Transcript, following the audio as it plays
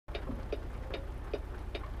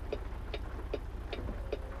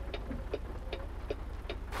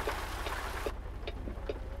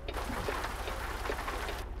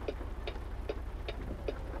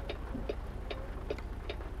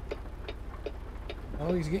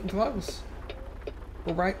Oh, he's getting close.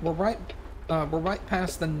 We're right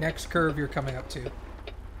past the next curve you're coming up to.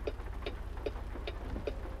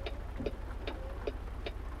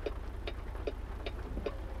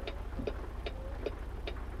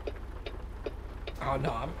 Oh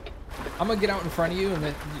no, I'm gonna get out in front of you, and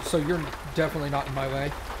then so you're definitely not in my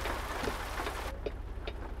way.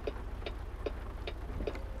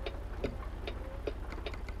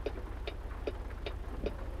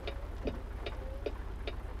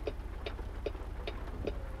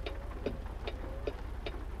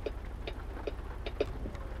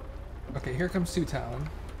 Okay, here comes Two Talon.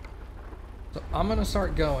 So I'm gonna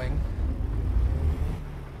start going,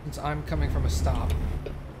 since I'm coming from a stop.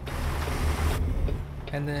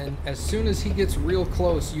 And then as soon as he gets real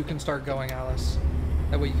close, you can start going, Alice.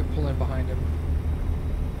 That way you can pull in behind him.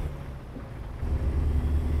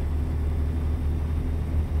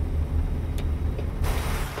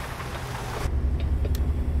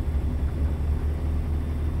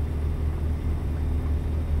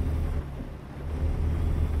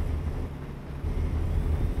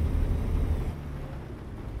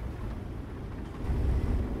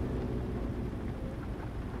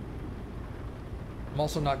 I'm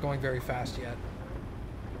also not going very fast yet.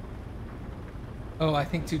 Oh, I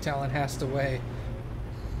think Two Talon has to weigh.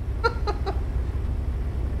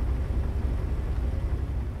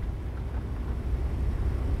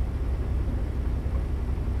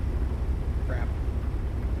 Crap.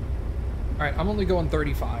 Alright, I'm only going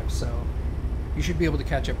 35, so you should be able to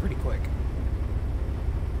catch up pretty quick.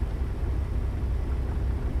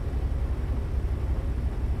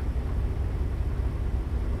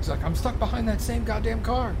 He's like, I'm stuck behind that same goddamn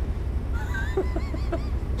car.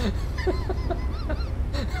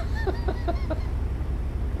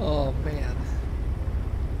 Oh, man.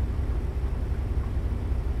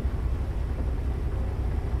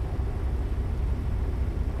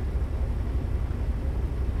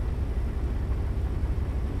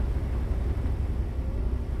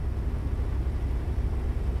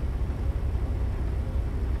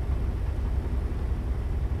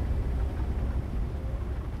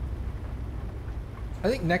 I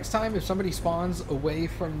think next time if somebody spawns away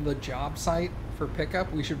from the job site for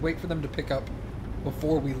pickup, we should wait for them to pick up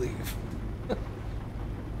before we leave.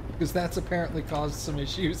 Because that's apparently caused some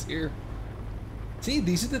issues here. See,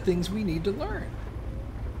 these are the things we need to learn.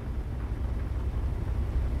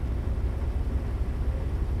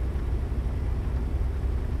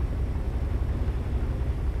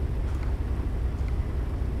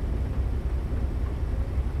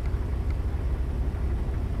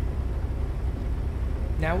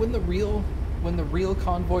 Now when the real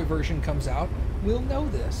Convoy version comes out, we'll know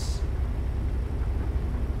this.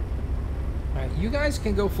 Alright, you guys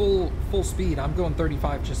can go full speed. I'm going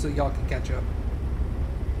 35 just so y'all can catch up.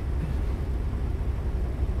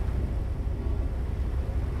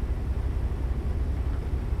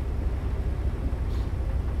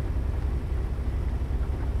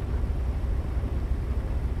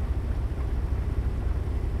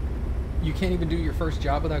 You can't even do your first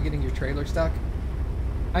job without getting your trailer stuck?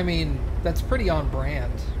 I mean, that's pretty on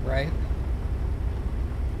brand, right?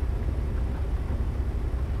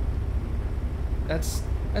 That's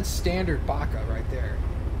standard Baka right there.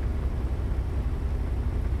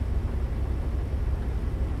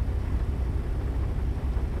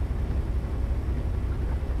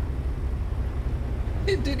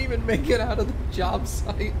 It didn't even make it out of the job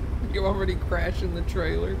site. You're already crashing the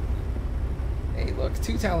trailer. Hey, look,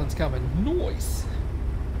 Two Talon's coming. Nice.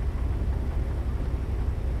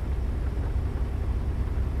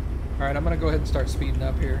 Alright, I'm gonna go ahead and start speeding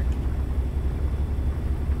up here.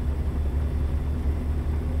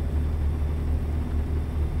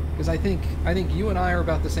 Because I think you and I are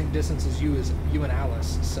about the same distance as you and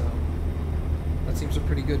Alice, so that seems a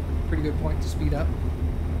pretty good point to speed up.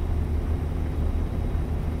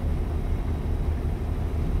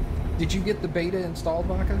 Did you get the beta installed,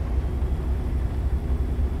 Baka?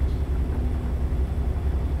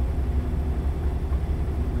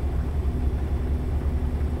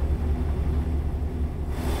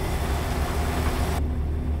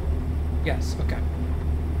 Yes, okay.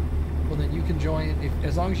 Well then you can join,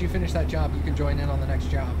 as long as you finish that job, you can join in on the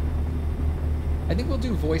next job. I think we'll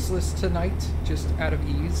do voiceless tonight, just out of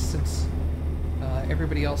ease, since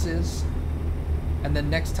everybody else is. And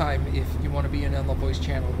then next time, if you want to be in on the voice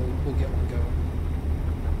channel, we'll get one going.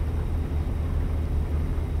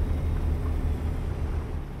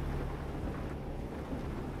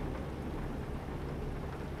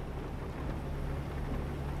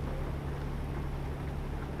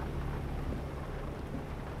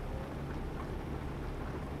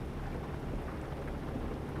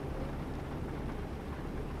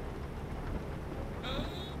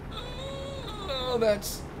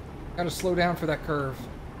 that's... Gotta slow down for that curve.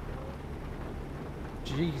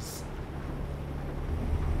 Jeez.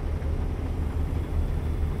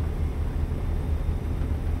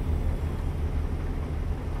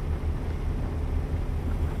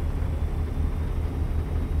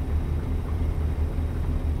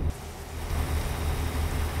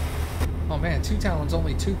 Oh man, Two Talon's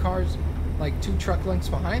only 2 cars, like 2 truck lengths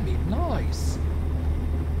behind me. Nice.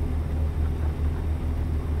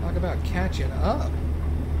 Talk about catching up.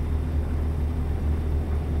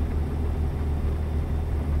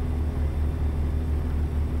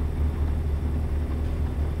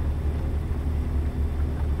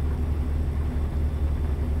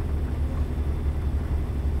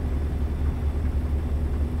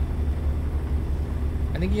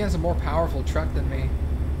 I think he has a more powerful truck than me.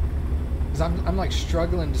 Because I'm like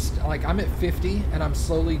struggling to, like I'm at 50 and I'm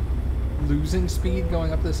slowly losing speed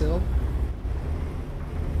going up this hill.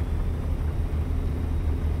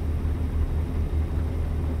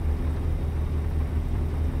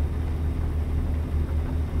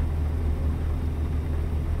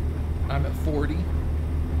 I'm at 40.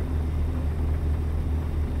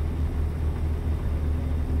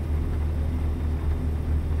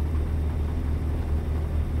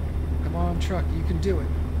 Come on, truck, you can do it.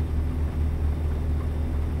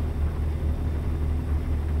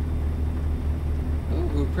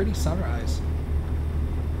 Ooh, pretty sunrise.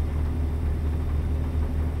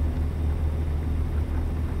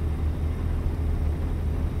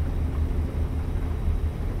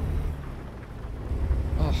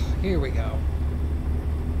 Oh, here we go.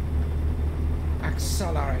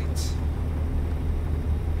 Accelerate.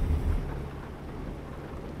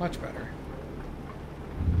 Much better.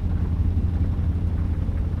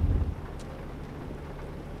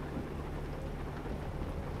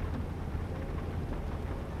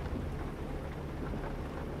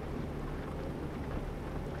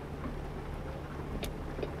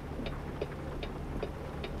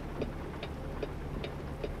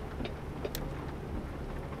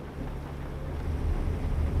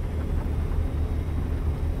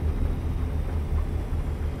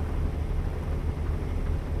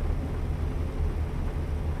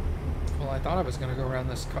 I thought I was going to go around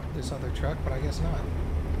this other truck, but I guess not.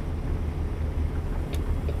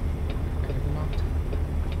 Never mind.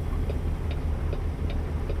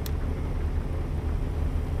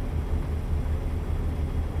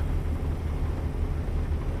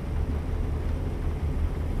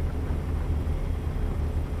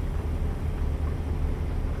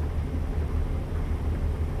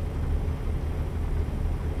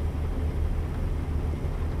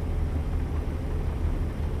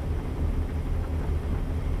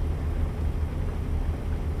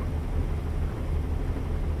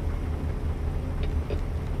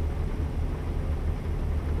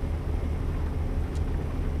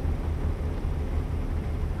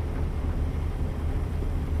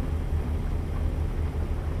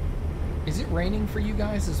 Is it raining for you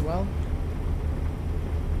guys as well?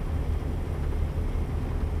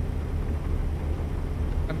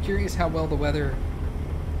 I'm curious how well the weather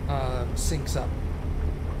syncs up.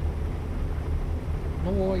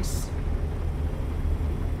 Noise.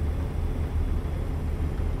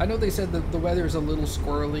 I know they said that the weather is a little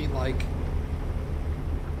squirrely, like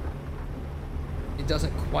it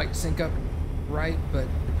doesn't quite sync up right, but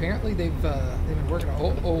apparently they've been working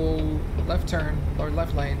on. Oh, left turn or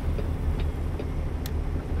left lane.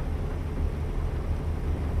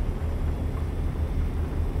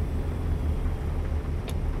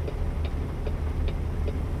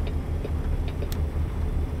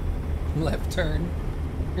 Left turn.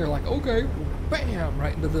 You're like, okay, bam,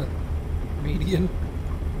 right into the median.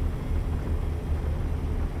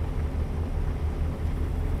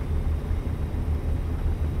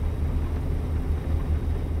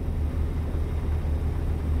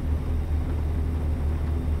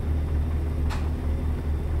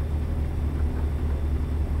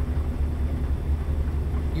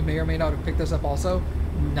 You may or may not have picked this up also.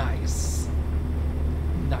 Nice.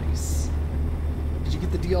 Nice. Did you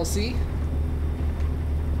get the DLC?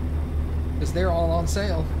 Because they're all on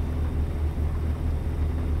sale.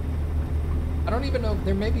 I don't even know,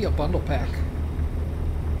 there may be a bundle pack.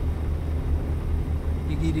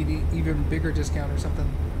 You get an even bigger discount or something.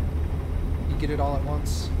 You get it all at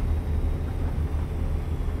once.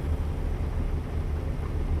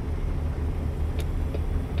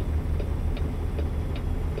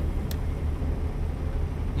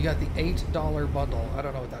 You got the $8 bundle. I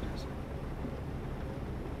don't know what that is.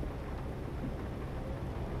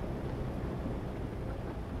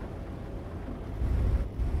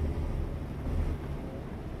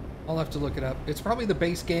 I'll have to look it up. It's probably the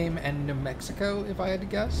base game and New Mexico, if I had to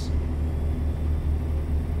guess.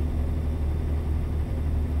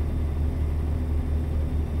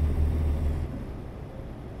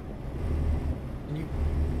 Can you...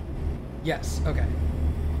 Yes, okay.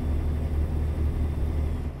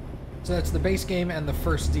 So that's the base game and the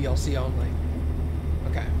first DLC only.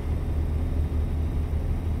 Okay.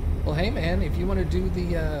 Well, hey man, if you want to do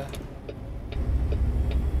the,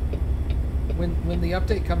 when the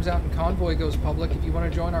update comes out and Convoy goes public, if you want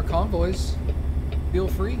to join our convoys, feel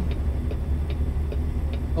free.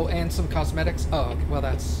 Oh, and some cosmetics. Oh, okay. Well,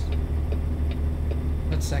 that's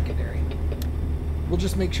secondary. We'll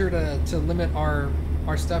just make sure to limit our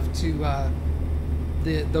stuff to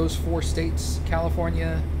those 4 states: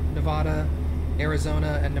 California, Nevada,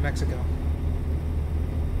 Arizona, and New Mexico.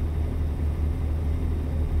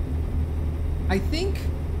 I think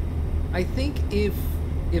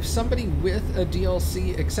if somebody with a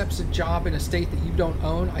DLC accepts a job in a state that you don't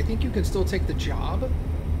own, I think you can still take the job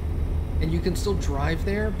and you can still drive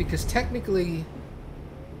there, because technically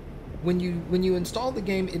when you install the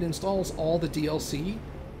game, it installs all the DLC.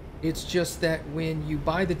 It's just that when you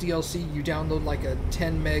buy the DLC, you download like a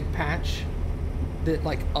 10 meg patch that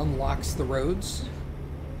like unlocks the roads.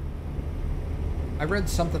 I read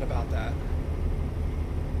something about that.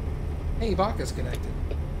 Hey, Vaca's connected.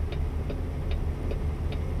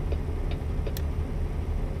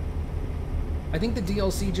 I think the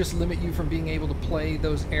DLC just limit you from being able to play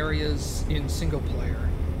those areas in single player.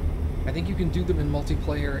 I think you can do them in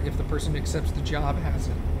multiplayer if the person who accepts the job has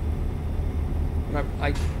it. But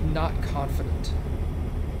I'm not confident.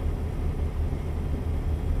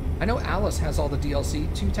 I know Alice has all the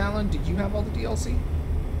DLC. Too, Talon, did you have all the DLC?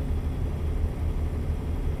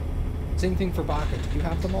 Same thing for Baca. Do you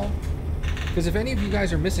have them all? Because if any of you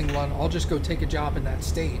guys are missing one, I'll just go take a job in that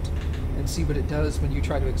state and see what it does when you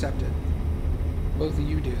try to accept it. Both of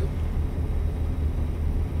you do.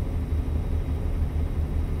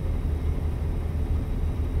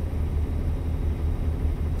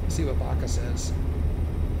 Let's see what Baca says.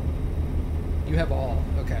 You have all.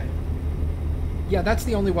 Okay. Yeah, that's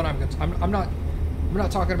the only one I'm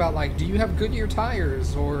not talking about, like, do you have Goodyear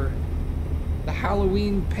tires or the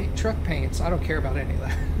Halloween truck paints? I don't care about any of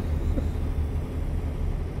that.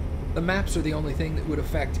 The maps are the only thing that would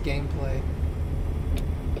affect gameplay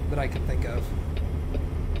that I can think of.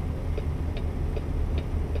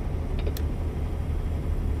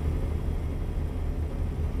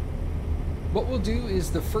 What we'll do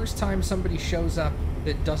is the first time somebody shows up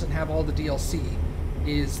that doesn't have all the DLC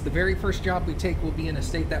is the very first job we take will be in a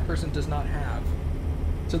state that person does not have,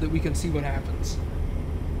 so that we can see what happens.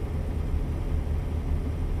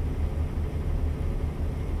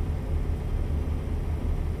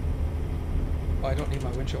 Oh, I don't need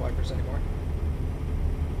my windshield wipers anymore.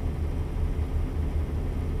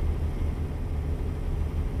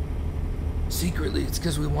 Secretly, it's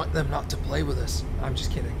because we want them not to play with us. I'm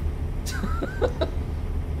just kidding.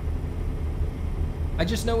 I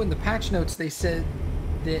just know in the patch notes they said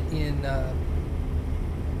that in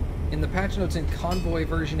the patch notes in Convoy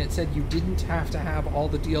version it said you didn't have to have all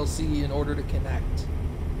the DLC in order to connect.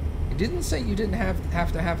 It didn't say you didn't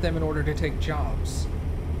have to have them in order to take jobs.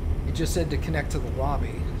 It just said to connect to the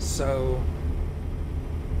lobby. So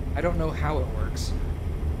I don't know how it works.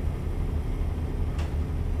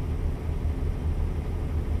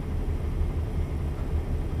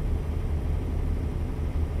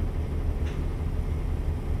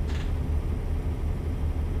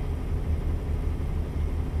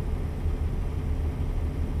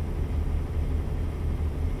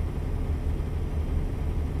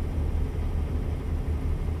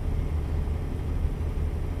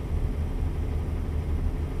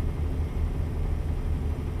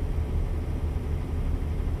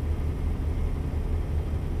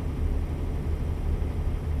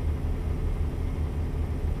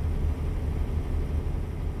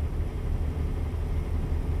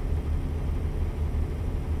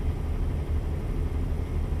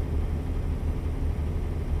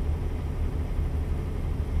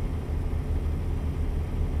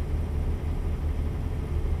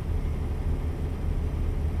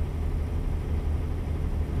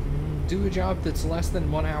 Do a job that's less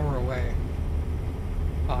than 1 hour away.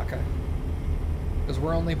 Okay. Because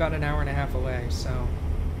we're only about an hour and a half away, so...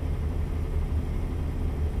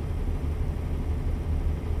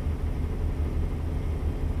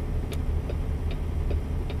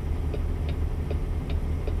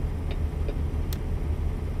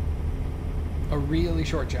 A really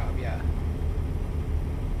short job, yeah.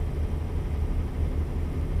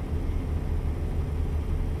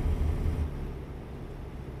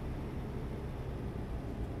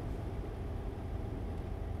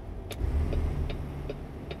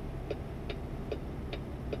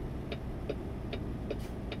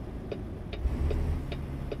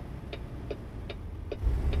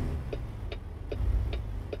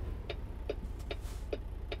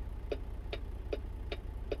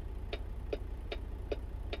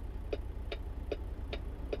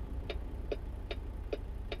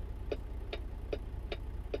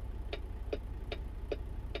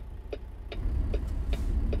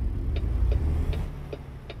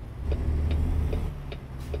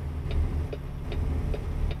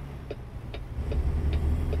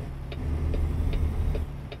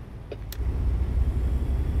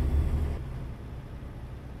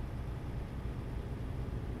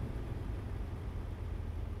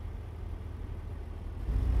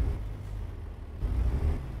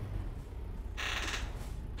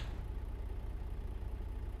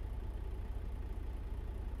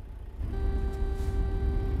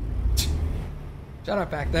 Shut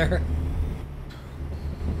up back there.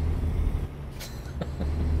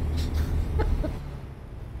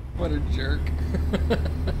 What a jerk.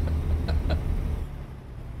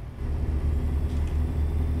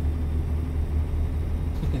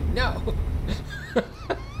 No.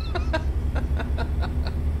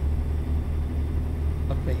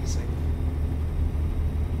 Amazing.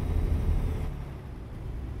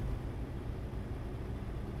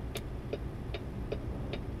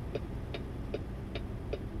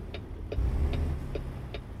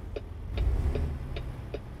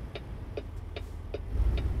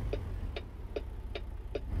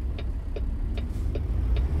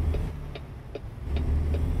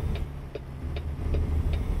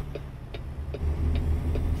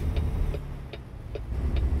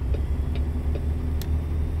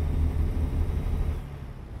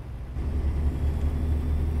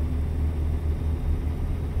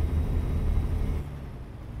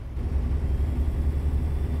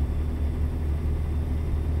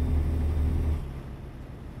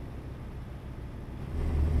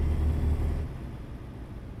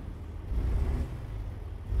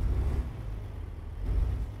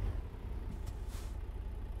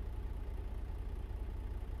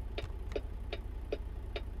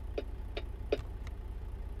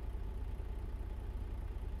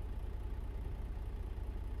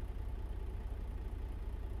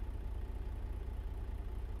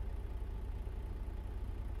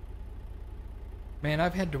 Man,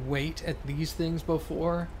 I've had to wait at these things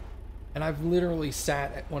before, and I've literally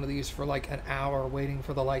sat at one of these for like an hour waiting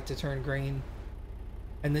for the light to turn green.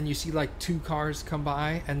 And then you see like 2 cars come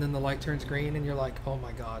by, and then the light turns green, and you're like, oh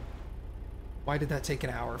my god. Why did that take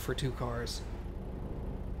an hour for 2 cars?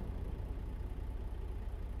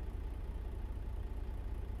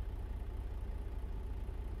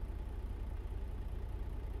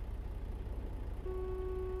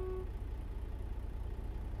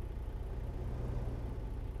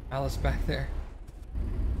 Alice back there.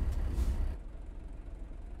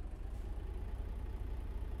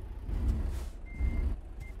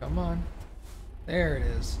 Come on. There it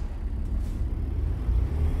is.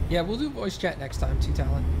 Yeah, we'll do voice chat next time,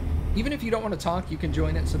 T-Talon. Even if you don't want to talk, you can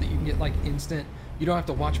join it so that you can get like instant... You don't have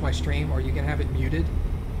to watch my stream, or you can have it muted.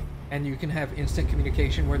 And you can have instant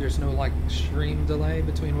communication where there's no like stream delay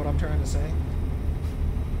between what I'm trying to say.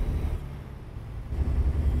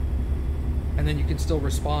 And then you can still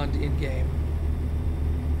respond in-game.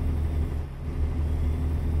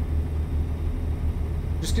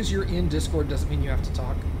 Just because you're in Discord doesn't mean you have to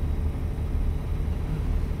talk.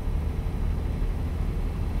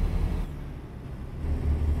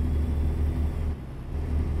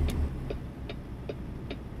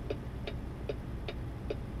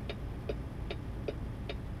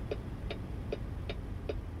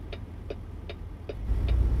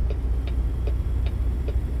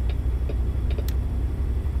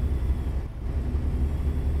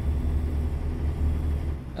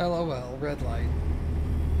 LOL, red light.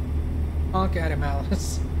 Honk at him,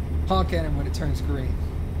 Alice. Honk at him when it turns green.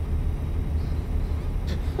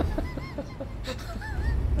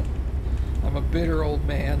 I'm a bitter old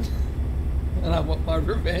man, and I want my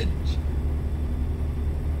revenge.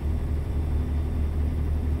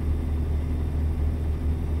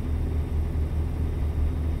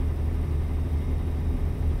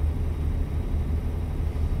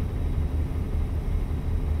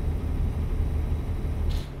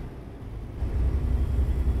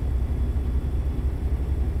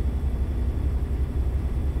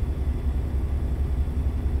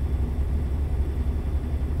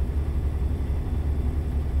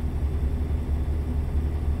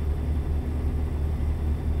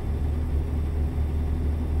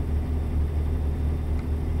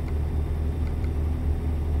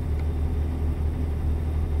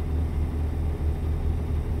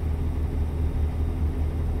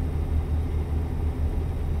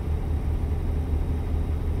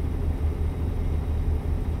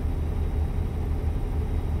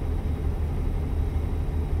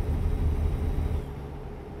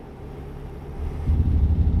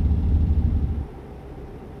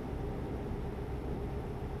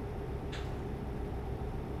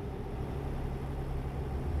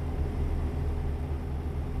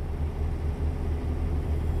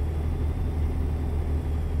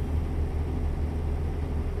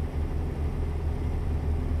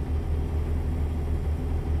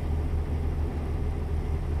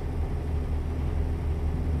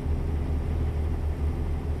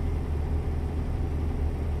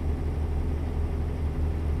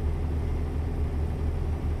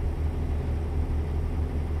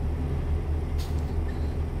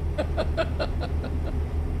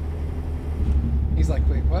 He's like,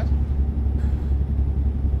 wait, what?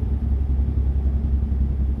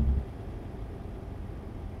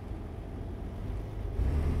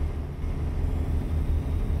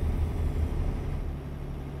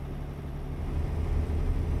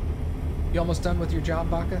 You almost done with your job,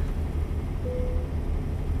 Baka?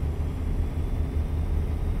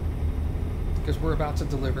 Because we're about to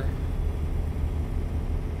deliver.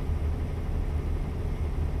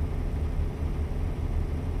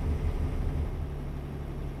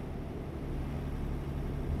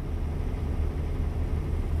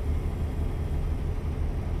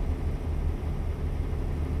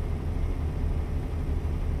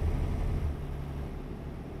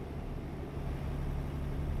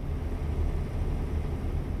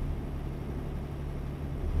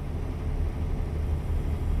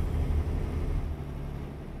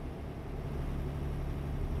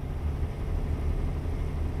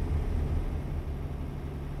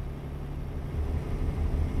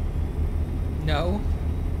 No?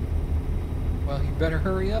 Well, you better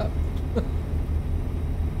hurry up.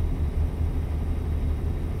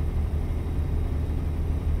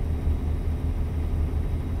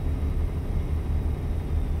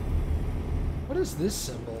 What is this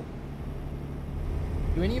symbol?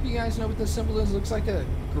 Do any of you guys know what this symbol is? It looks like a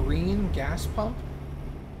green gas pump.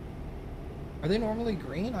 Are they normally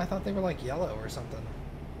green? I thought they were like yellow or something.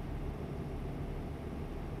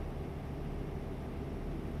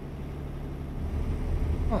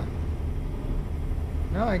 Huh.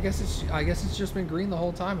 No, I guess it's just been green the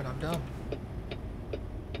whole time and I'm dumb.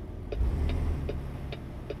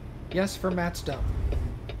 Yes, for Matt's dumb.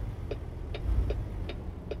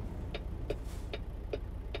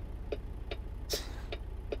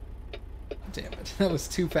 Damn it. That was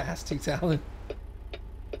too fast, too talented.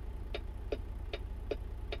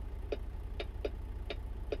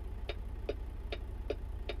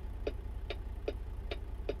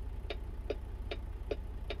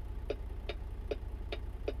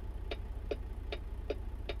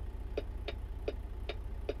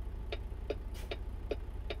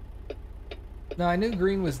 Now, I knew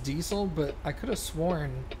green was diesel, but I could have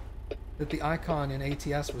sworn that the icon in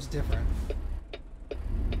ATS was different.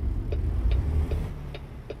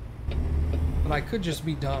 But I could just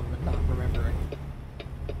be dumb and not remembering.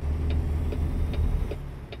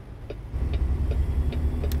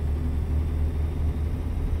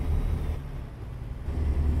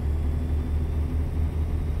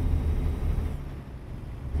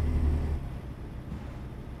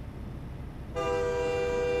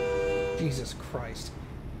 Jesus Christ.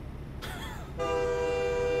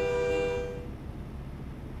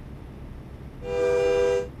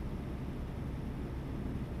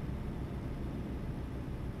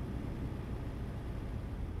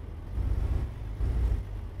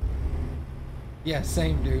 Yeah,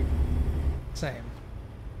 same, dude. Same.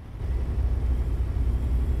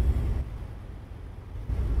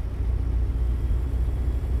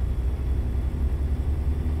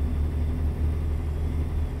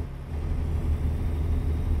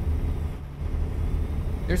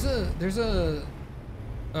 There's a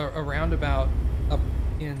roundabout up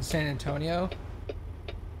in San Antonio,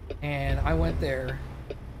 and I went there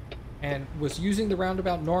and was using the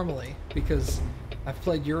roundabout normally because I've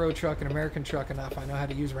played Euro Truck and American Truck enough. I know how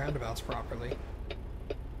to use roundabouts properly.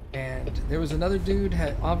 And there was another dude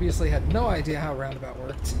obviously had no idea how a roundabout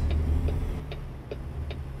worked.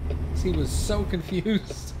 He was so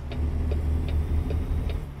confused.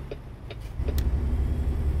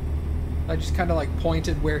 I just kind of like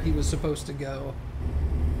pointed where he was supposed to go.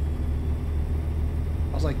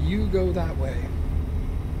 I was like, you go that way.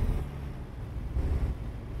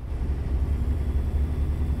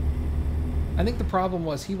 I think the problem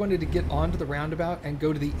was he wanted to get onto the roundabout and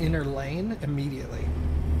go to the inner lane immediately.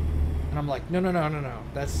 And I'm like, no.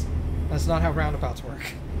 That's not how roundabouts work.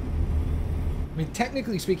 I mean,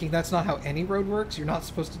 technically speaking, that's not how any road works. You're not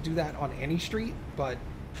supposed to do that on any street, but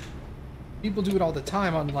people do it all the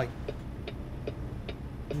time on like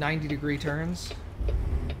 90-degree turns.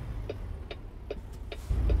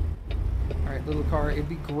 Alright, little car, it'd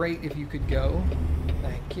be great if you could go.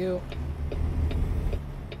 Thank you.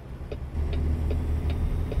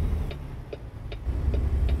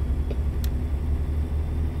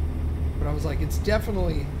 But I was like, it's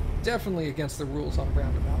definitely against the rules on a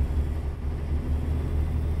roundabout.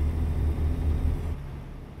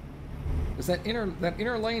 Because that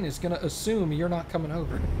inner lane is gonna assume you're not coming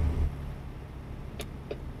over.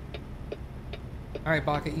 Alright,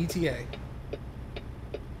 Baka, ETA.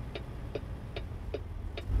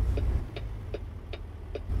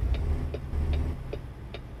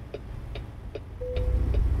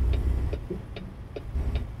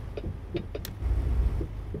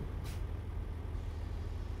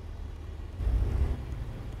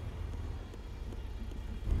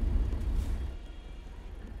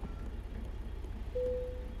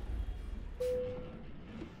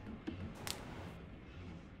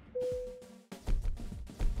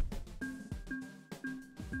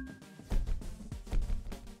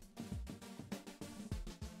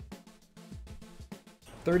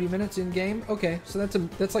 30 minutes in game? Okay, so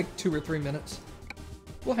that's like 2 or 3 minutes.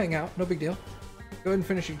 We'll hang out, no big deal. Go ahead and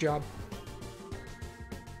finish your job.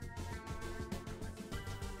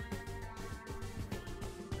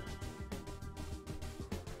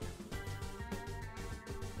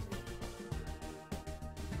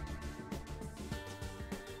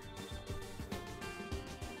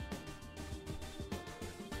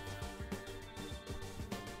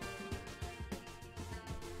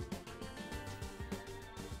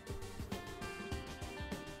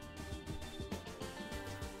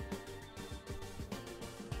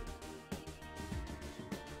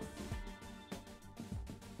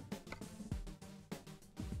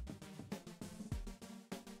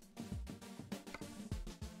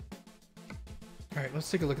 Alright,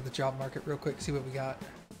 let's take a look at the job market real quick, see what we got.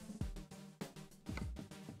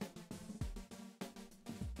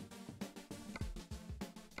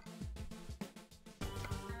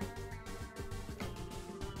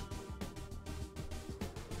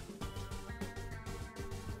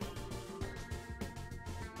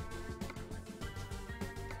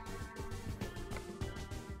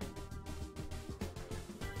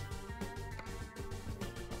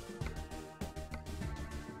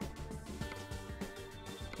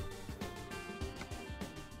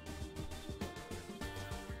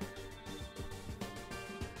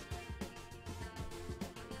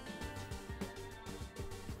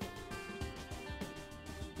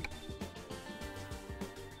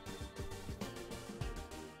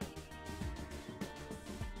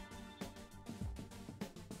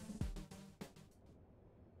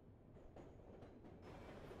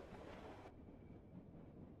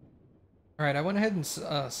 Alright, I went ahead and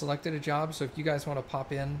selected a job, so if you guys want to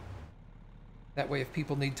pop in, that way if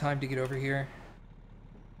people need time to get over here.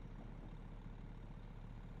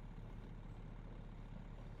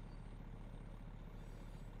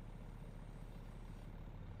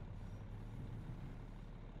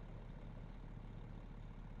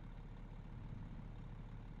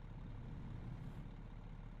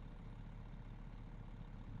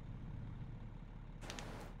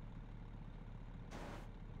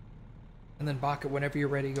 And then Baka, whenever you're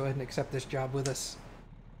ready, go ahead and accept this job with us,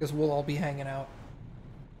 because we'll all be hanging out.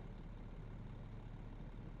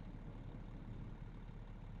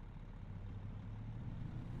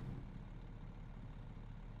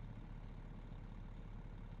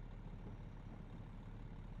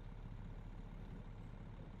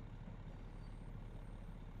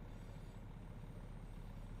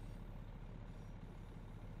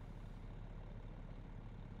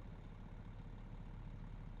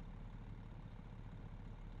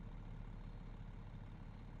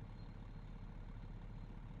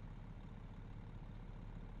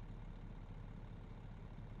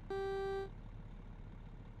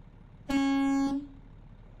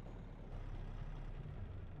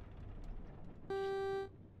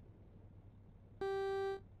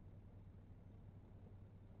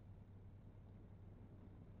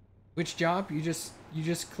 Which job? You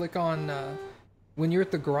just click on when you're at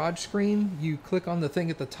the garage screen, you click on the thing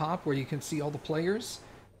at the top where you can see all the players,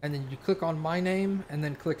 and then you click on my name and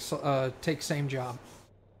then click take same job.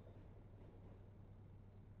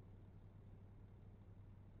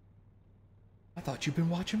 I thought you've been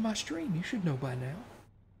watching my stream. You should know by now.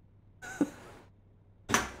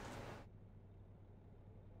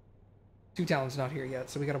 Two Talon's not here yet,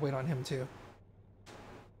 so we gotta wait on him too.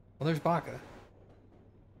 Well, there's Baka.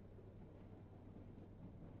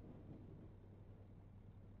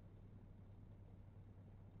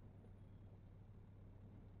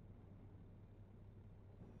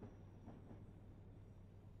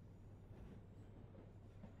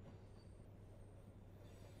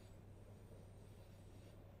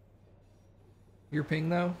 Your ping,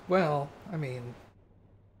 though? Well, I mean...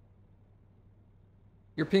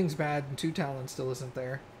 Your ping's bad and Two Talon still isn't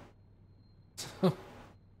there. So...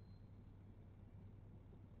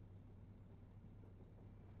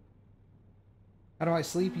 How do I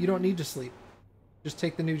sleep? You don't need to sleep. Just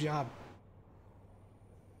take the new job.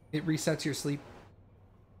 It resets your sleep.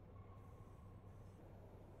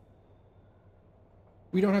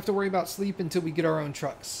 We don't have to worry about sleep until we get our own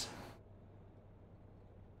trucks.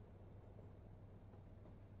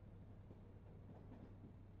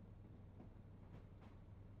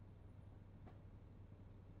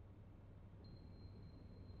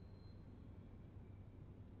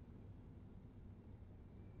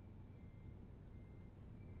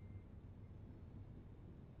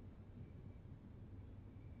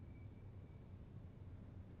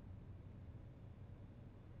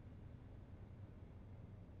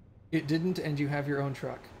 It didn't, and you have your own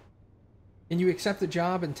truck. Can you accept the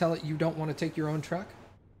job and tell it you don't want to take your own truck?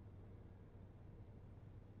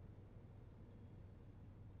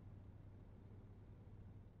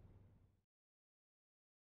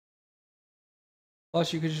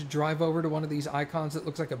 Plus, you could just drive over to one of these icons that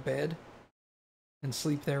looks like a bed and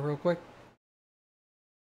sleep there real quick.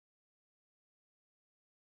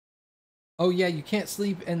 Oh yeah, you can't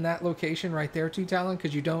sleep in that location right there, too, Talon,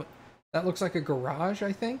 because you don't... That looks like a garage,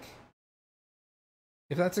 I think?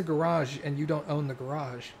 If that's a garage and you don't own the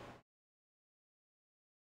garage,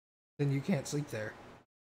 then you can't sleep there.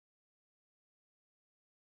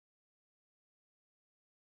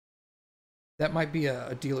 That might be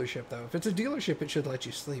a dealership, though. If it's a dealership, it should let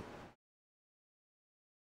you sleep.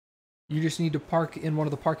 You just need to park in one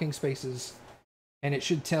of the parking spaces, and it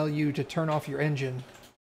should tell you to turn off your engine,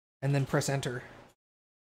 and then press enter.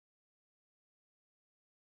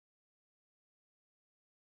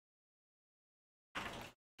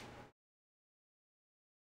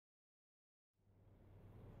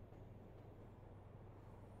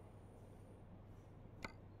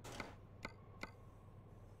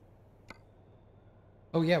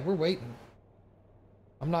 Oh yeah, we're waiting.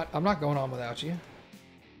 I'm not going on without you.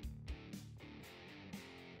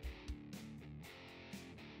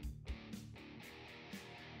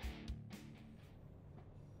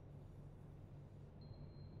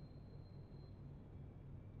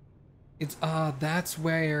 It's that's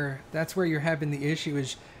where you're having the issue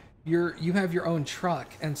is you have your own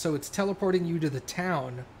truck, and so it's teleporting you to the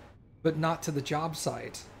town, but not to the job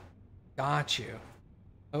site. Got you.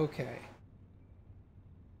 Okay.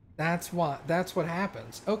 That's what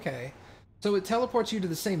happens. Okay. So it teleports you to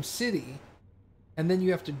the same city, and then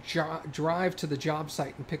you have to drive to the job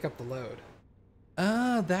site and pick up the load.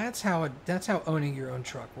 Ah, that's how owning your own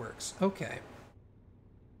truck works. Okay.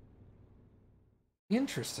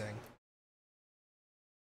 Interesting.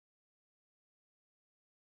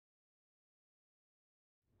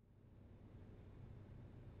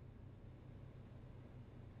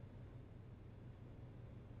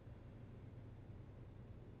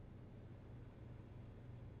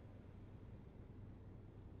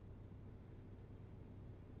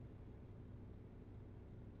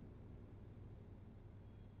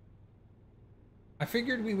 I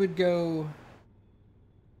figured we would go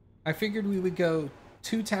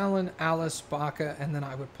two Talon, Alice, Baka, and then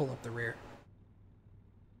I would pull up the rear.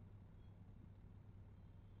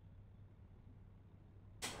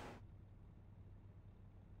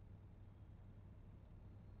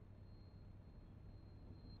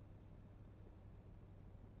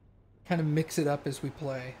 Kind of mix it up as we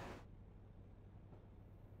play.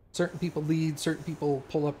 Certain people lead, certain people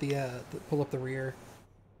pull up the rear.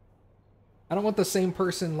 I don't want the same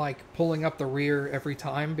person like pulling up the rear every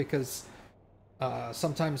time, because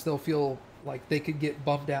sometimes they'll feel like they could get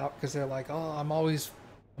bummed out because they're like, oh, I'm always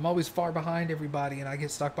far behind everybody, and I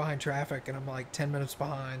get stuck behind traffic, and I'm like 10 minutes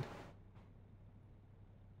behind.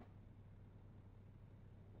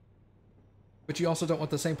 But you also don't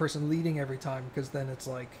want the same person leading every time, because then it's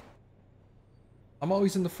like, I'm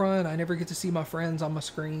always in the front, I never get to see my friends on my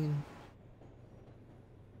screen.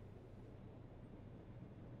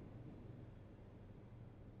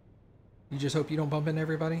 You just hope you don't bump into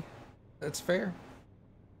everybody? That's fair.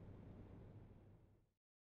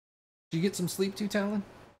 Did you get some sleep too, Talon?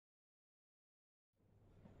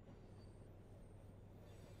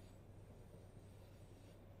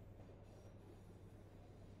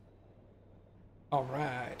 All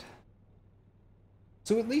right.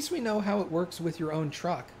 So at least we know how it works with your own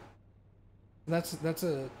truck. That's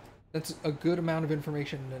a good amount of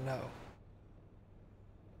information to know.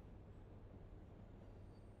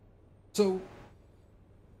 So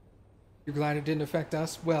you're glad it didn't affect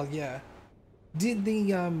us? Well, yeah. Did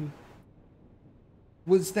the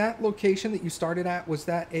was that location that you started at, was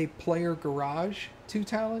that a player garage to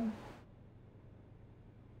Talon?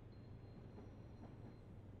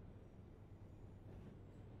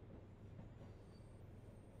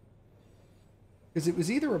 Because it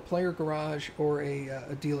was either a player garage or a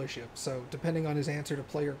dealership. So depending on his answer to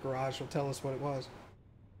player garage will tell us what it was.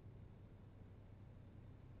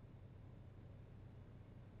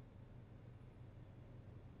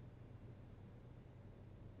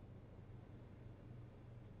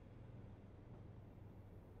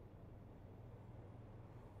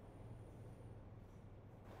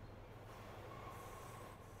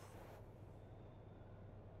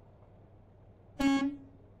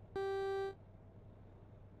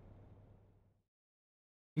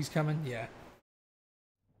 He's coming? Yeah.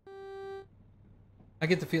 I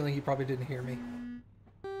get the feeling he probably didn't hear me.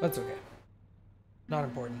 That's okay. Not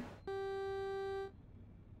important.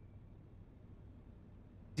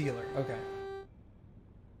 Dealer, okay.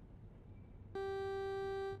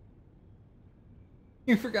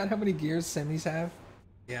 You forgot how many gears semis have?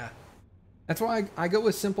 Yeah. That's why I go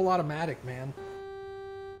with simple automatic, man.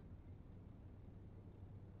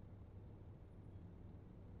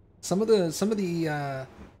 some of the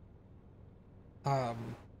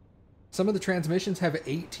transmissions have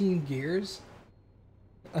 18 gears,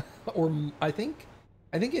 or I think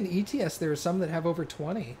in ETS there are some that have over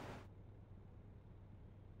 20.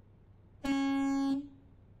 It's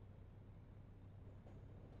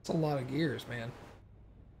a lot of gears, man.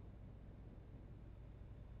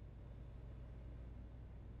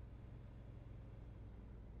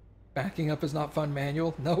 Backing up is not fun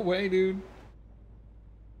manual? No way, dude.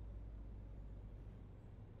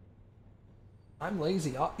 I'm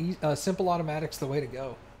lazy. Simple automatic's the way to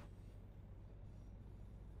go.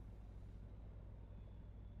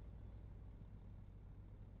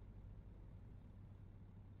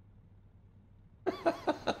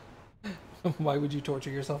 Why would you torture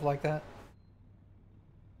yourself like that?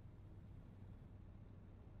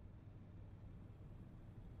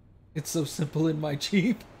 It's so simple in my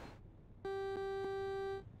Jeep.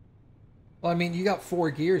 Well, I mean, you got 4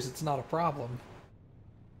 gears, it's not a problem.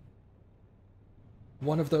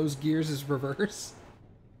 One of those gears is reverse.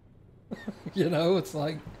 You know, it's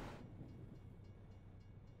like...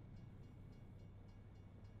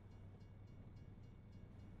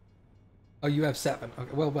 Oh, you have 7.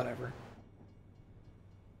 Okay, well, whatever.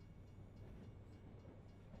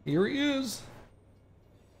 Here he is.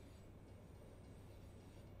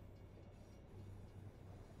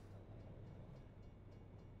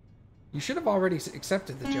 You should have already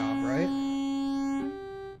accepted the job, right?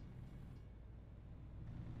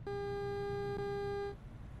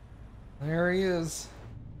 There he is.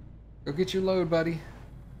 Go get your load, buddy.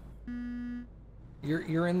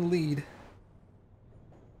 You're in the lead.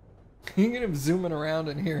 You can get him zooming around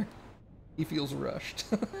in here. He feels rushed.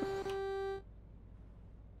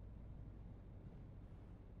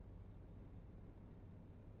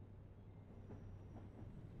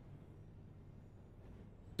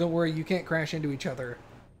 Don't worry, you can't crash into each other.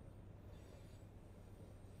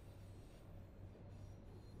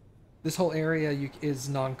 This whole area is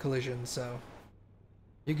non-collision, so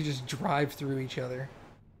you can just drive through each other.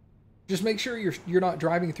 Just make sure you're not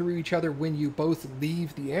driving through each other when you both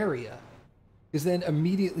leave the area, because then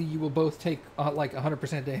immediately you will both take like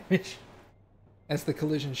 100% damage as the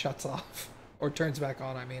collision shuts off or turns back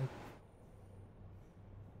on. I mean.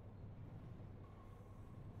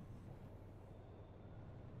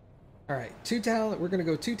 All right, we're gonna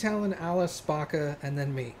go 2 Talon, Alice, Baka, and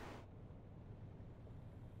then me.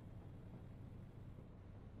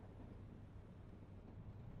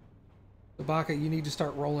 So Baka, you need to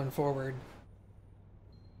start rolling forward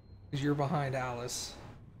because you're behind Alice.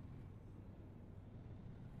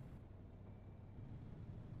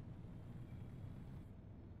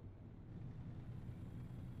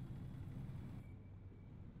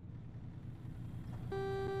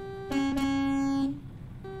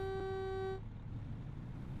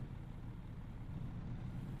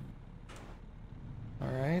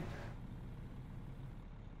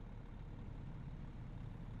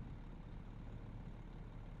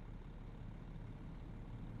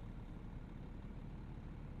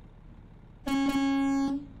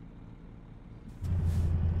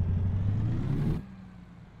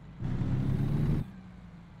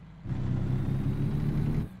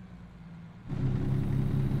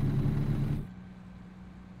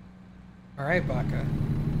 Alright, Baka.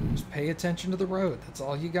 Just pay attention to the road. That's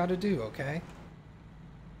all you gotta do, okay?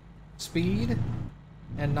 Speed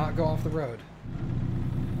and not go off the road.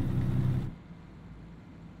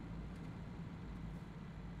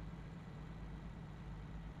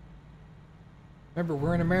 Remember,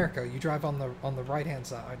 we're in America. You drive on the right-hand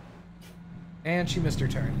side. And she missed her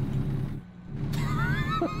turn.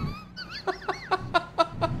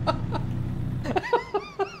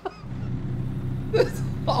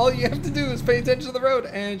 All you have to do is pay attention to the road,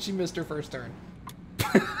 and she missed her first turn.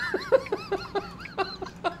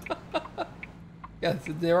 Yes,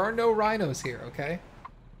 there are no rhinos here, okay?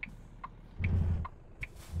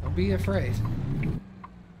 Don't be afraid.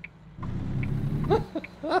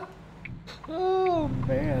 Oh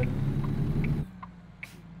man.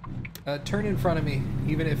 Turn in front of me.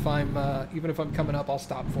 Even if I'm coming up, I'll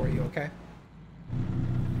stop for you, okay?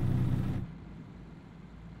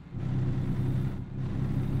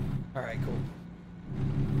 All right, cool.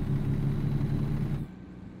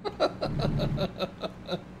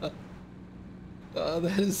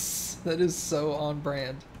 That is so on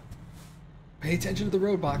brand. Pay attention to the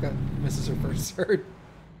road, Baka. Misses her first turn.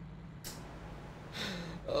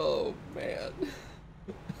 Oh man.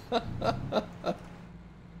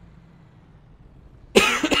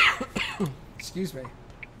 Excuse me.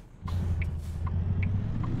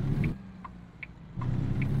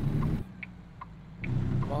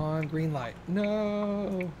 Come on, green light.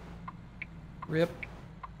 No. Rip.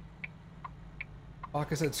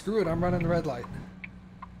 Baka said, screw it, I'm running the red light.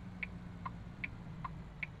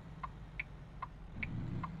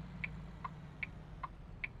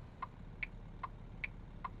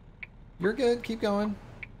 You're good, keep going.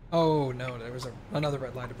 Oh no, there was another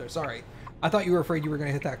red light up there, sorry. I thought you were afraid you were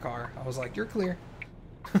gonna hit that car. I was like, you're clear.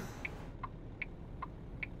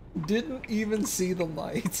 Didn't even see the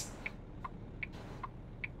light.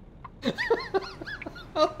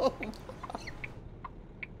 Oh,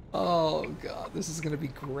 oh god, this is gonna be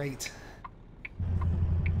great.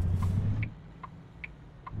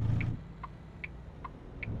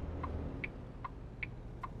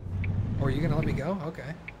 Or are you gonna let me go?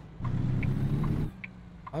 Okay.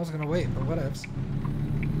 I was gonna wait, but whatevs.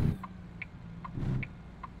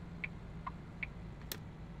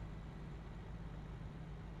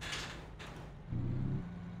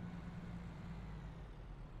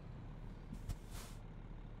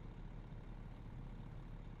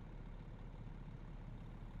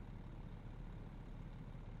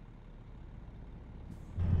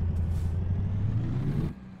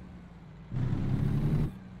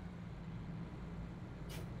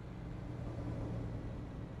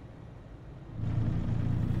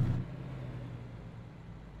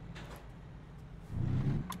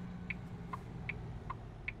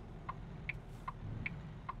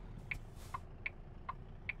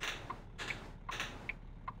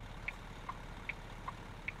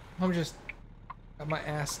 I'm just got my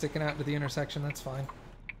ass sticking out to the intersection, that's fine.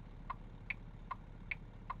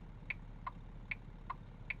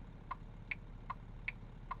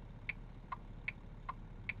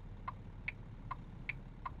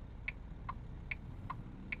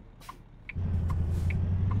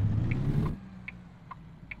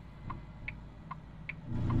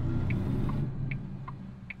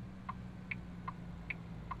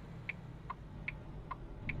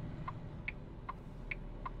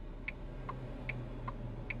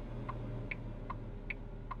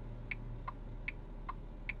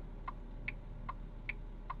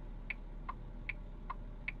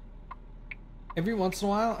 Every once in a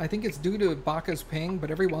while, I think it's due to Baka's ping, but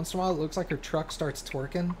every once in a while it looks like her truck starts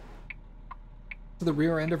twerking. So the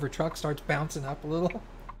rear end of her truck starts bouncing up a little.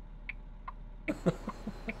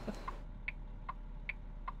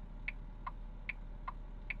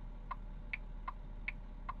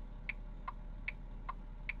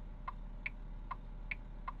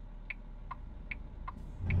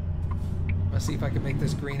 Let's see if I can make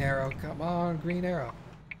this green arrow. Come on, green arrow.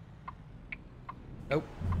 Nope.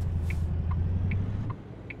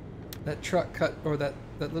 That truck cut, or that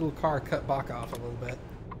little car cut Baka off a little bit.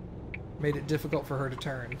 Made it difficult for her to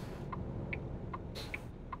turn.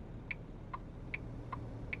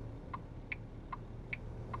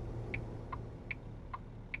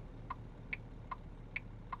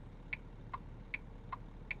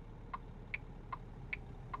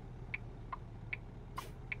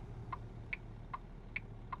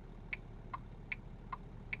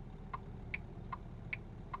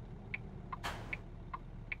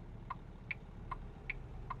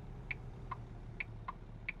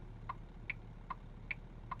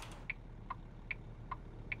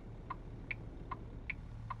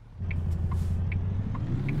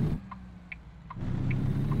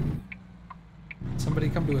 Somebody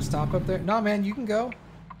come to a stop up there? Nah, man, you can go.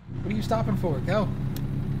 What are you stopping for? Go.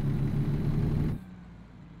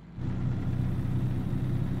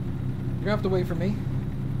 You don't have to wait for me.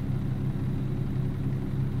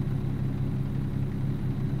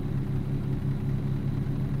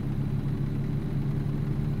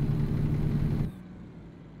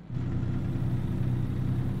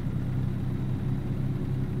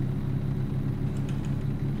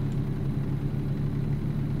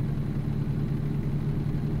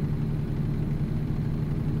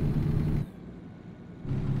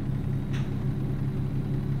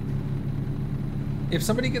 If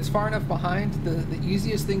somebody gets far enough behind, the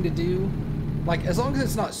easiest thing to do, like, as long as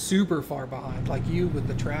it's not super far behind, like you with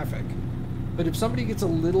the traffic, but if somebody gets a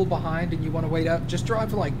little behind and you want to wait up, just drive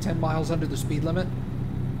for like 10 miles under the speed limit,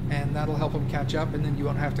 and that'll help them catch up, and then you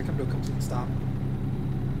won't have to come to a complete stop.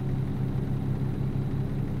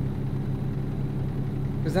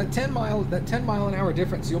 Because that 10 mile an hour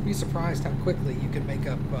difference, you'll be surprised how quickly you can make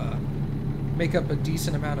up a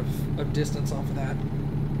decent amount of distance off of that.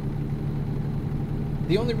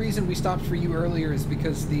 The only reason we stopped for you earlier is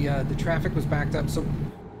because the traffic was backed up. So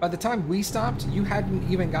by the time we stopped, you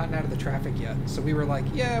hadn't even gotten out of the traffic yet. So we were like,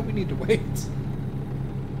 yeah, we need to wait.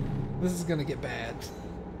 This is gonna get bad.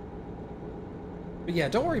 But yeah,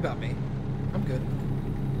 don't worry about me. I'm good.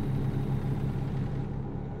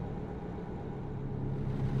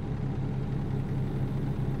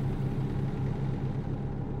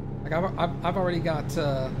 Like I've already got,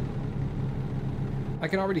 I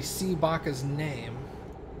can already see Baka's name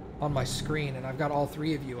on my screen, and I've got all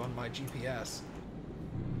three of you on my GPS.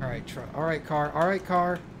 Alright, alright, car. Alright,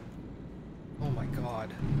 car. Oh my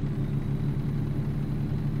god.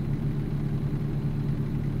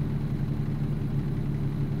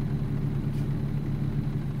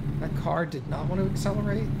 That car did not want to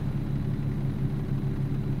accelerate?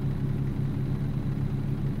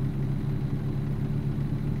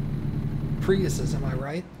 Priuses, am I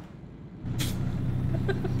right?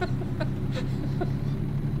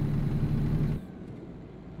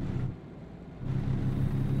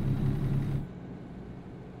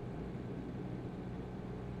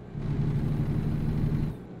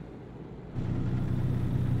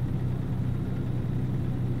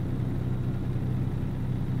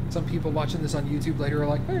 Some people watching this on YouTube later are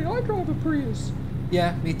like, hey, I drive a Prius.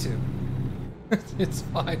 Yeah, me too. It's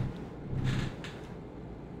fine.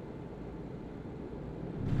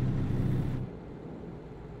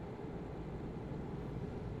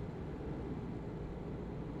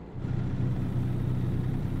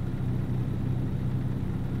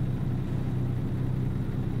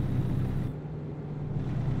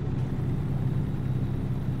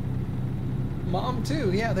 Mom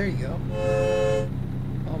too, yeah, there you go.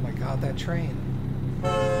 Oh my god, that train.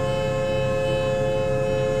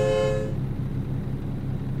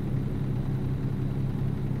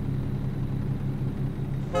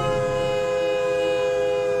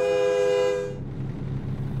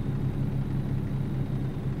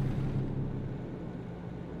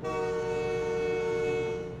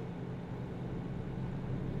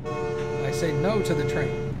 I say no to the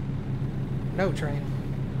train. No train.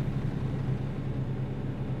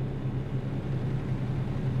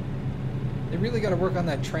 They really got to work on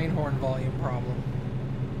that train horn volume problem.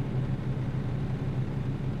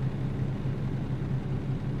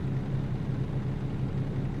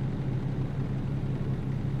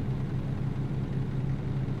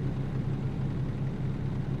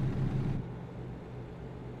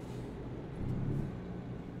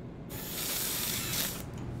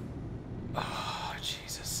 Oh,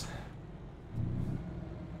 Jesus.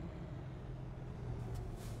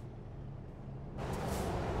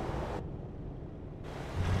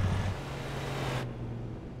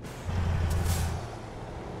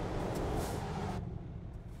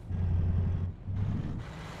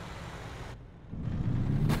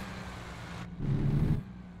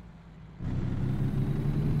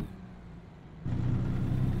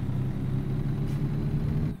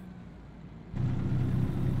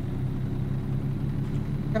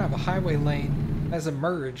 We're gonna have a highway lane as a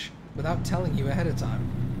merge without telling you ahead of time.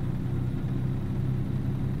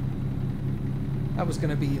 That was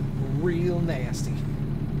gonna be real nasty.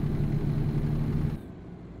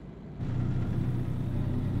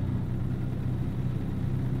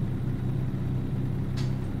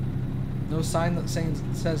 No sign that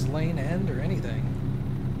says lane end or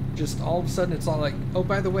anything. Just all of a sudden it's all like, oh,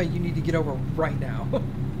 by the way, you need to get over right now.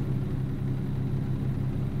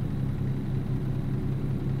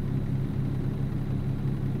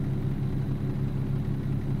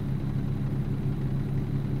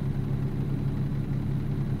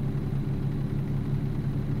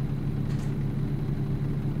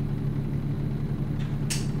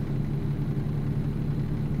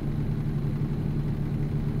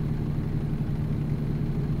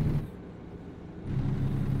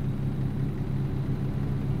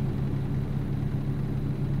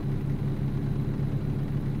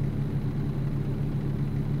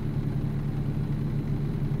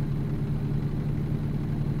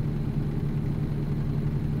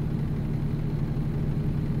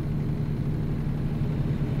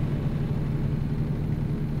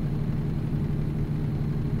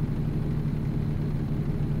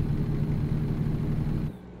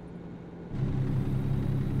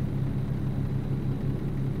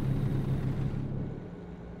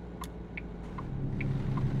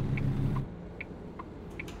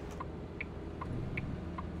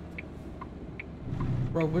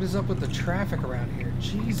 Bro, what is up with the traffic around here?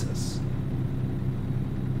 Jesus.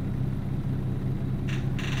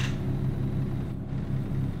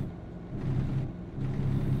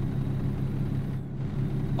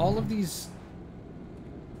 All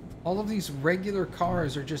of these regular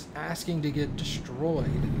cars are just asking to get destroyed.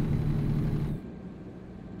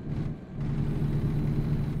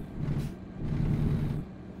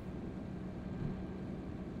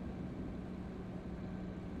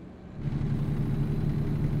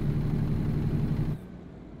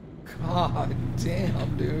 God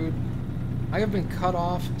damn, dude. I have been cut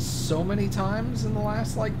off so many times in the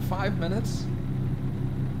last, like, 5 minutes.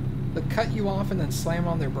 They'll cut you off and then slam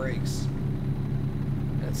on their brakes.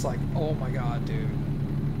 And it's like, oh my god, dude.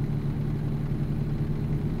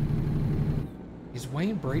 Is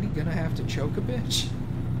Wayne Brady gonna have to choke a bitch?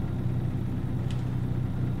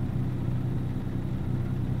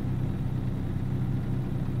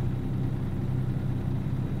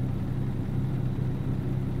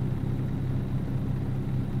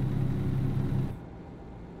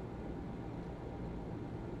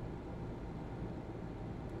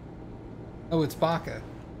 Oh, it's Baca.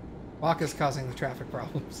 Baca's causing the traffic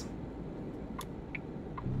problems.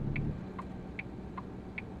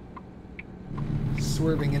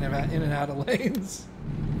 Swerving in and out of lanes.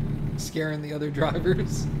 Scaring the other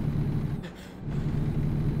drivers.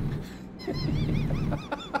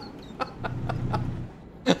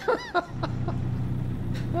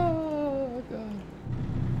 Oh, God.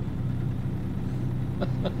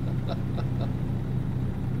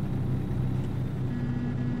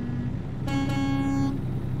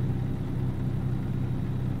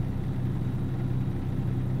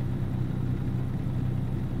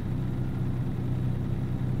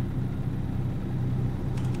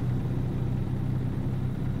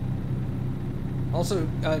 Also,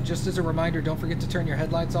 just as a reminder, don't forget to turn your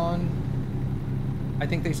headlights on. I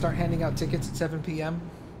think they start handing out tickets at 7 p.m.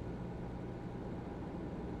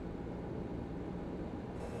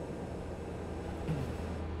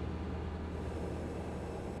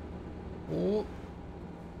 Oh.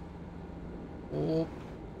 Oh.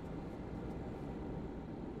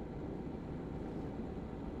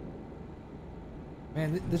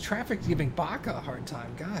 Man, the traffic's giving Baca a hard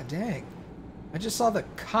time. God dang. I just saw the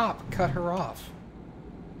cop cut her off.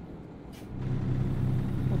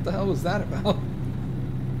 What the hell was that about?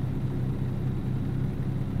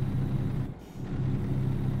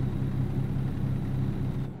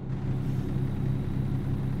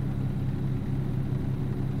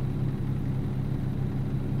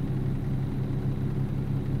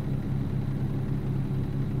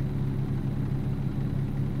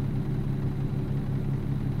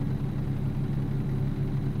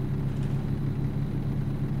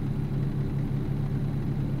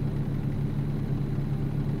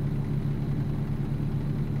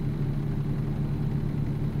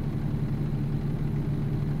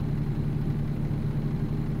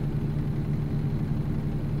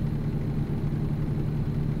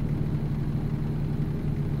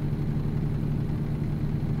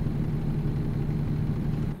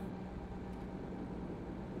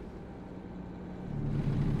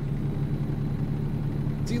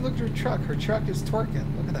 See, look at her truck. Her truck is twerking.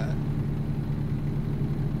 Look at that.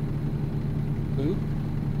 Boop.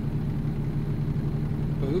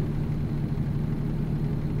 Boop.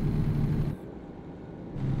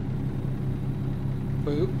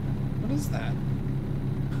 Boop. What is that?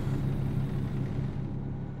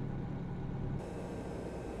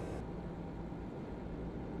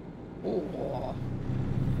 Oh.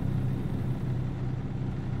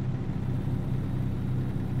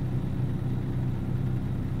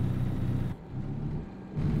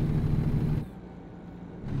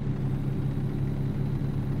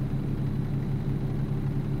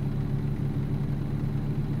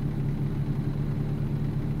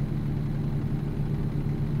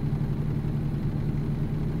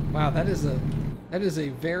 Wow, that is a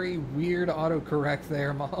very weird autocorrect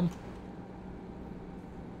there, Mom.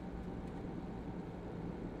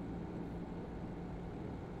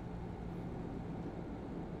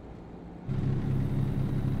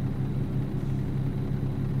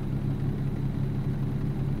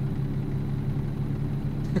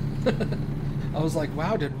 I was like,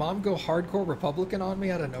 wow, did Mom go hardcore Republican on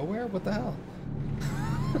me out of nowhere? What the hell?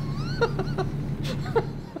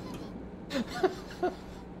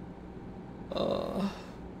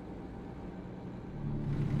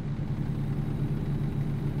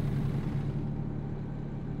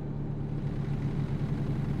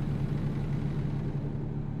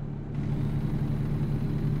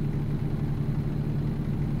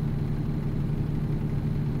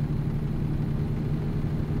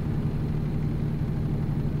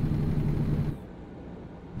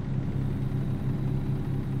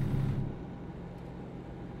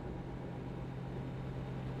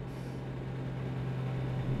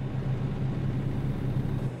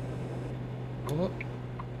 Oh.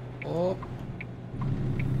 Oh.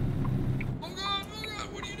 Oh god,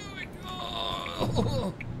 what are you doing?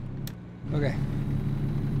 Oh. Okay.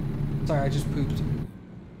 Sorry, I just pooped.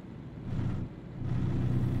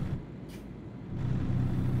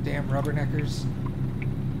 Damn rubberneckers.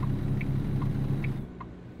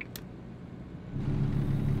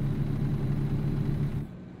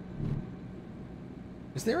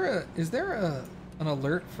 Is there a An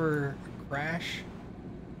alert for a crash.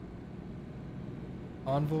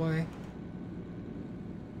 Convoy.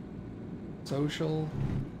 Social.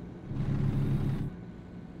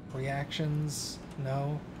 Reactions.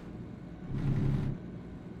 No.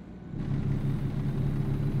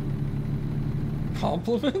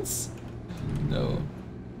 Compliments? No.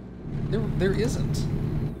 There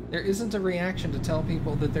isn't. There isn't a reaction to tell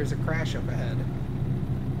people that there's a crash up ahead.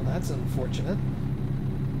 Well, that's unfortunate.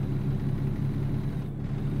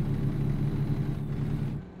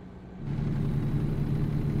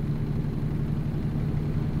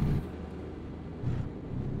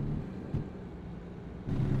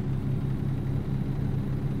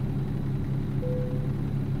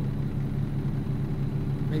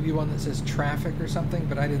 Maybe one that says traffic or something,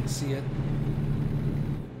 but I didn't see it.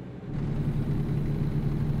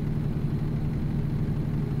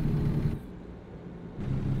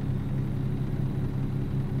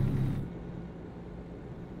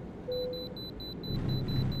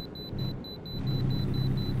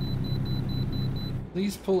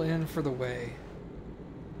 Please pull in for the way.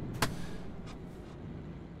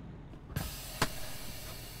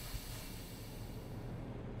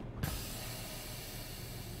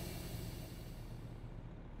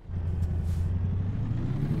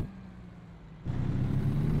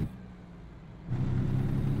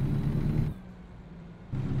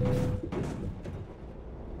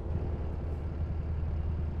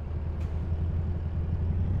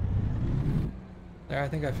 There, I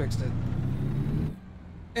think I fixed it.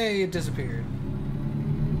 Hey, it disappeared.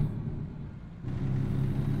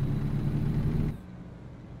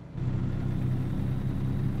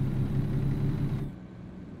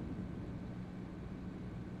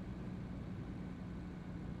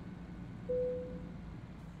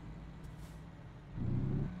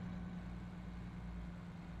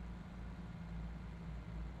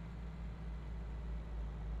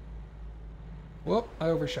 Whoop, I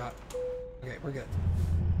overshot. Okay, we're good.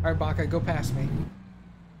 Alright, Baka, go past me.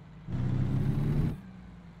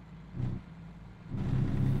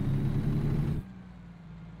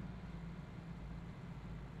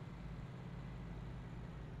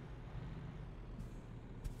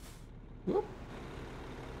 Whoop.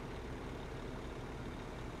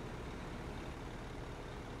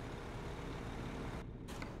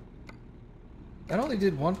 That only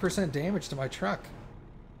did 1% damage to my truck.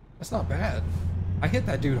 That's not bad. I hit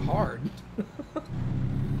that dude hard.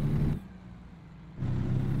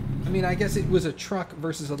 I mean, I guess it was a truck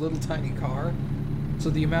versus a little tiny car,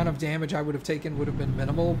 so the amount of damage I would have taken would have been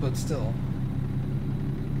minimal, but still.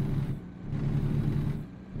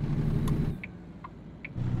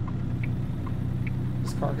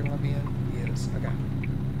 Is this car gonna let me in? He is. Okay.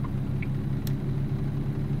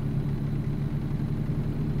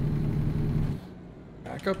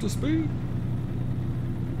 Back up to speed.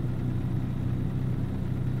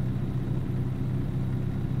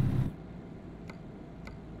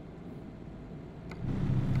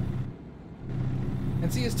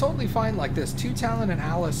 And see, it's totally fine like this. Two Talon and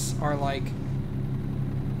Alice are like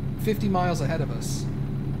 50 miles ahead of us.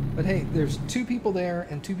 But hey, there's 2 people there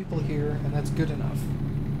and 2 people here, and that's good enough.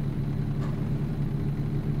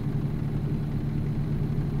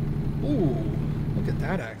 Ooh, look at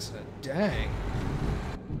that accident. Dang.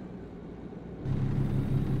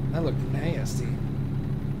 That looked nasty.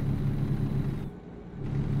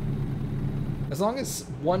 As long as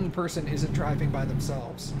one person isn't driving by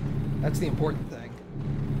themselves, that's the important thing.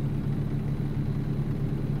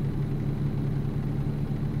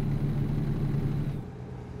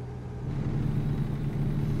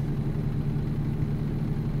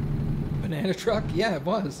 Banana truck? Yeah, it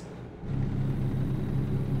was.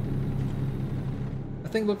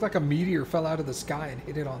 That thing looked like a meteor fell out of the sky and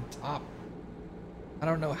hit it on top. I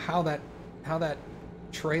don't know how that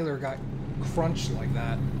trailer got crunched like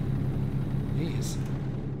that. Jeez.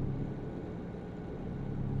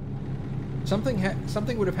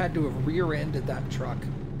 Something would have had to have rear-ended that truck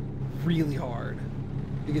really hard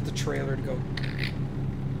to get the trailer to go.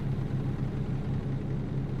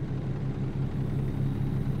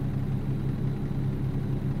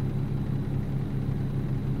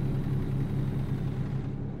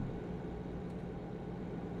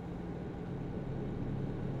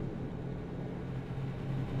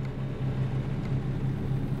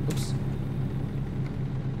 Oops.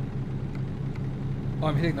 Oh,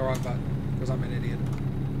 I'm hitting the wrong button because I'm an idiot.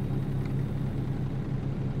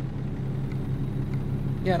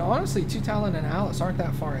 Yeah, and honestly, Two Talon and Alice aren't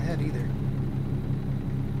that far ahead either.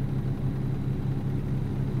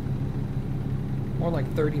 More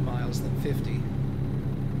like 30 miles than 50.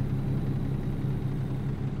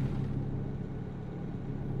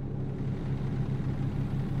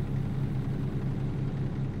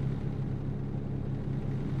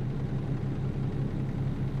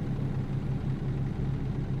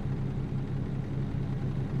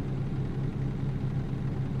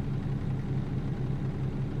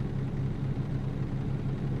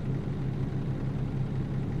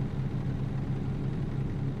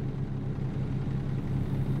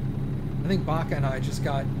 think Baca and I just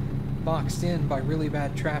got boxed in by really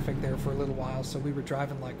bad traffic there for a little while, so we were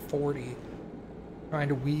driving like 40, trying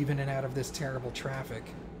to weave in and out of this terrible traffic.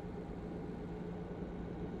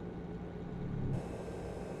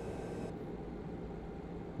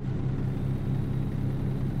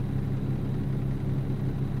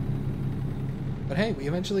 But hey, we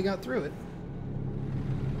eventually got through it.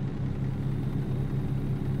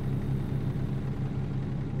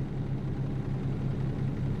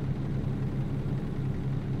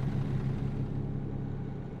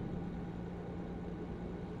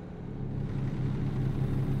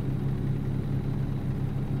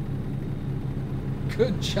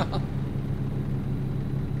 Good job.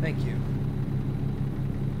 Thank you.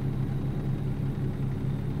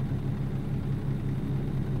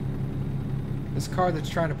 This car that's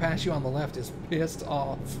trying to pass you on the left is pissed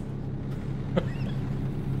off.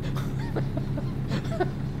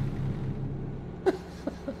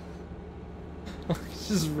 He's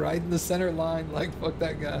just right in the center line like, fuck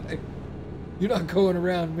that guy. You're not going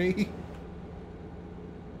around me.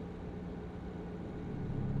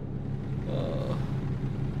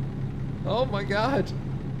 Oh my god.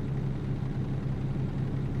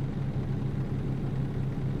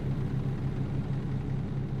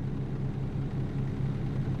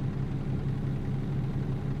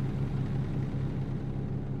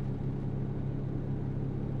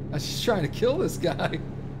 I was just trying to kill this guy.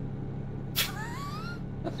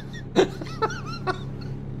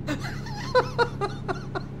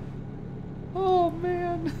 Oh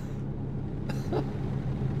man.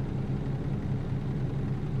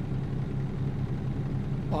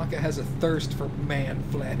 Blanca has a thirst for man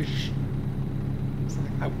flesh. It's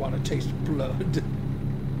like, I want to taste blood.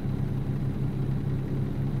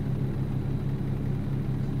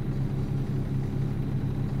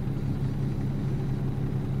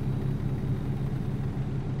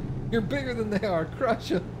 You're bigger than they are.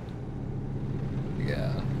 Crush it.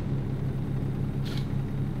 Yeah.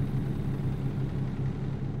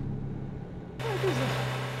 What is that?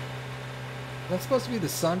 That's supposed to be the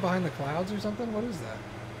sun behind the clouds or something? What is that?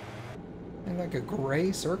 And like a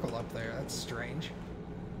gray circle up there. That's strange.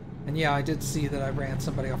 And yeah, I did see that I ran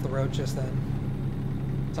somebody off the road just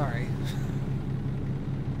then. Sorry.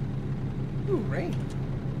 Ooh, rain.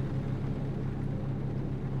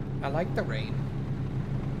 I like the rain.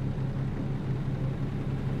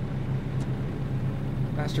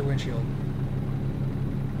 Master windshield.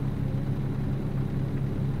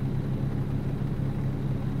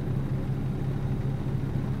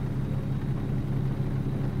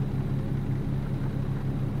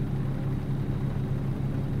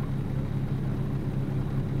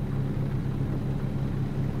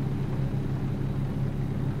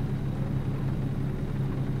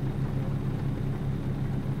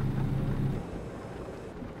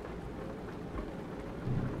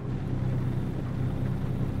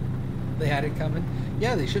 They had it coming.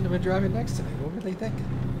 Yeah, they shouldn't have been driving next to me. What were they thinking?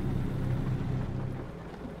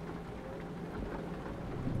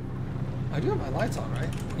 I do have my lights on, right?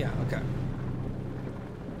 Yeah, okay.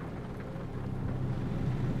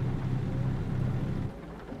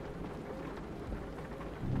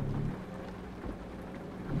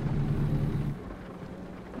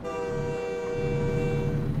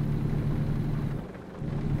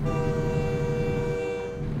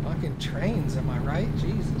 Fucking trains, am I right?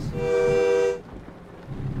 Jesus.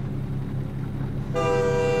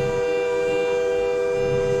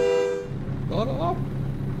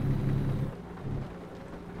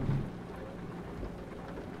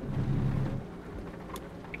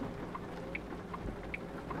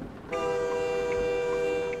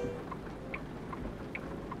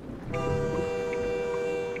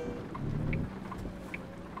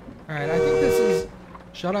 Alright, I think this is...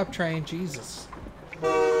 Shut up, train. Jesus.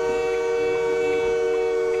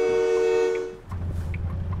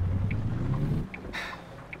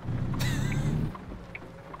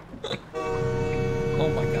 Oh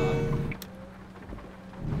my god.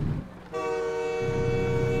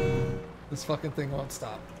 This fucking thing won't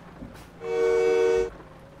stop.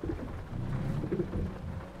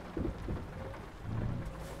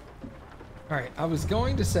 Alright, I was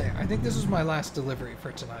going to say, I think this is my last delivery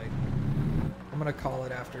for tonight. I'm gonna call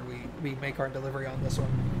it after we make our delivery on this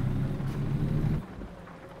one.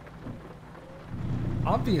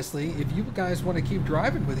 Obviously, if you guys want to keep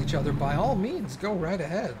driving with each other, by all means, go right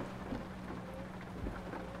ahead.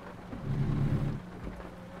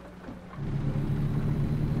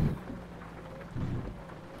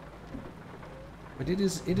 But it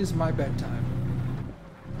is my bedtime.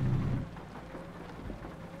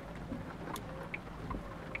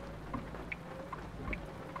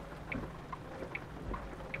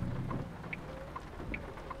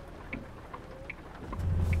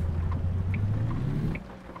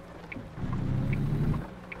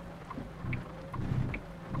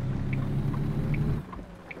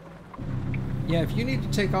 Yeah, if you need to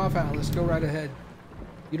take off, Alice, go right ahead.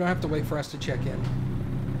 You don't have to wait for us to check in.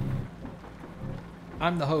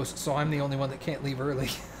 I'm the host, so I'm the only one that can't leave early.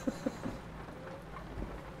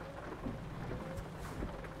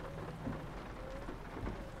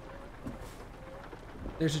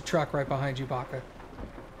 There's a truck right behind you, Baka.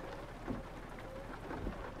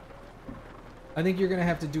 I think you're gonna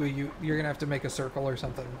have to do you're gonna have to make a circle or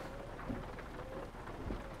something.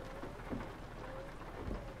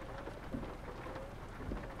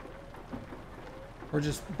 Or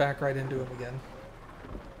just back right into him again.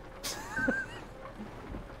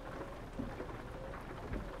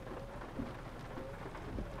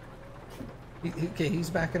 Okay, he's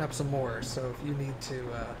backing up some more, so if you need to,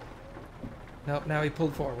 nope, now he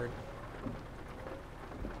pulled forward.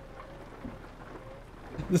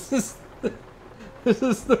 This is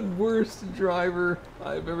the worst driver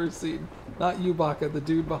I've ever seen. Not you, Baka, the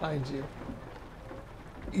dude behind you.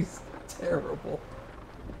 He's terrible.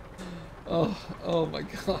 Oh my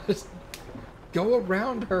god. Go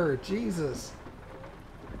around her, Jesus.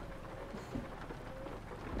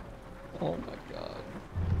 Oh my god.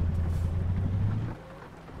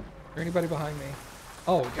 Is there anybody behind me?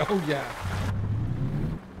 Oh yeah.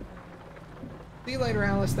 See you later,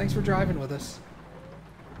 Alice. Thanks for driving with us.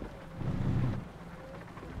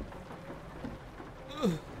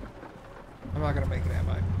 Ugh. I'm not gonna make it, am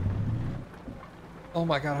I? Oh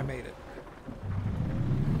my god, I made it.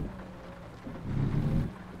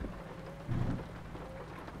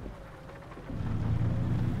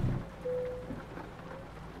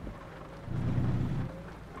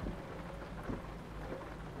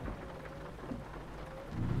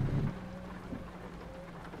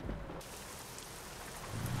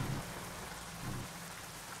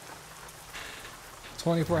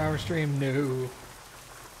 $24-hour stream? No.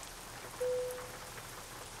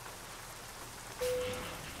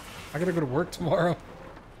 I gotta go to work tomorrow.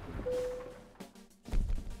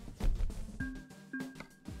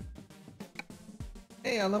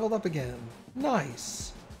 Hey, I leveled up again.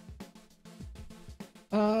 Nice.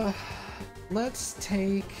 Let's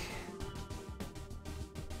take...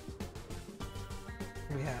 What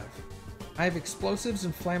do we have? I have explosives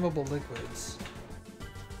and flammable liquids.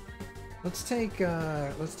 Let's take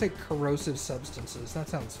corrosive substances. That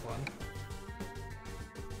sounds fun.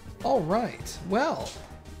 All right. Well,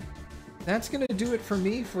 that's gonna do it for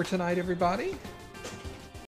me for tonight, everybody.